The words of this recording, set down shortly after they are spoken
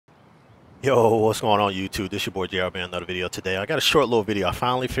Yo, what's going on YouTube? This your boy JR, man. Another video today. I got a short little video. I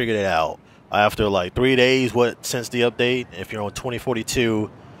finally figured it out after like 3 days. Since the update? If you're on 2042,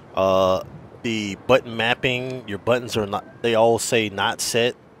 the button mapping, your buttons are not. They all say not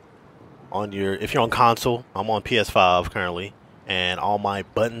set on your. If you're on console, I'm on PS5 currently, and all my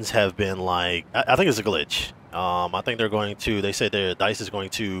buttons have been like. I think it's a glitch. I think they're going to. They said their Dice is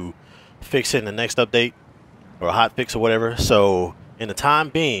going to fix it in the next update or a hot fix or whatever. So in the time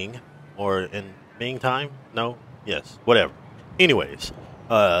being. Or in meantime? No? Yes. Whatever. Anyways,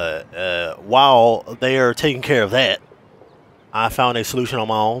 while they are taking care of that, I found a solution on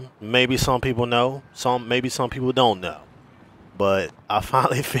my own. Maybe some people know. Maybe some people don't know. But I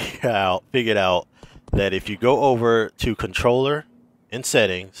finally figured out that if you go over to controller in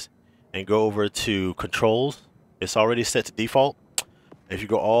settings and go over to controls, it's already set to default. If you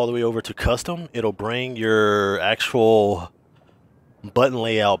go all the way over to custom, it'll bring your actual button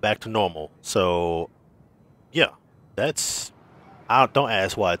layout back to normal. So yeah, that's don't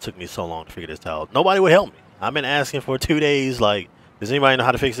ask why it took me so long to figure this out. Nobody would help me. I've been asking for 2 days, like, does anybody know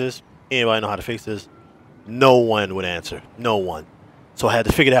how to fix this? Anybody know how to fix this? No one would answer. No one. So I had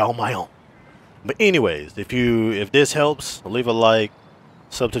to figure it out on my own. But anyways, if this helps, leave a like,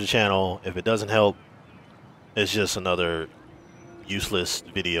 sub to the channel. If it doesn't help, it's just another useless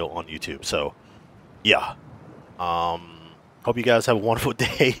video on YouTube. So yeah. Hope you guys have a wonderful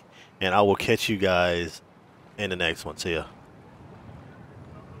day, and I will catch you guys in the next one. See ya.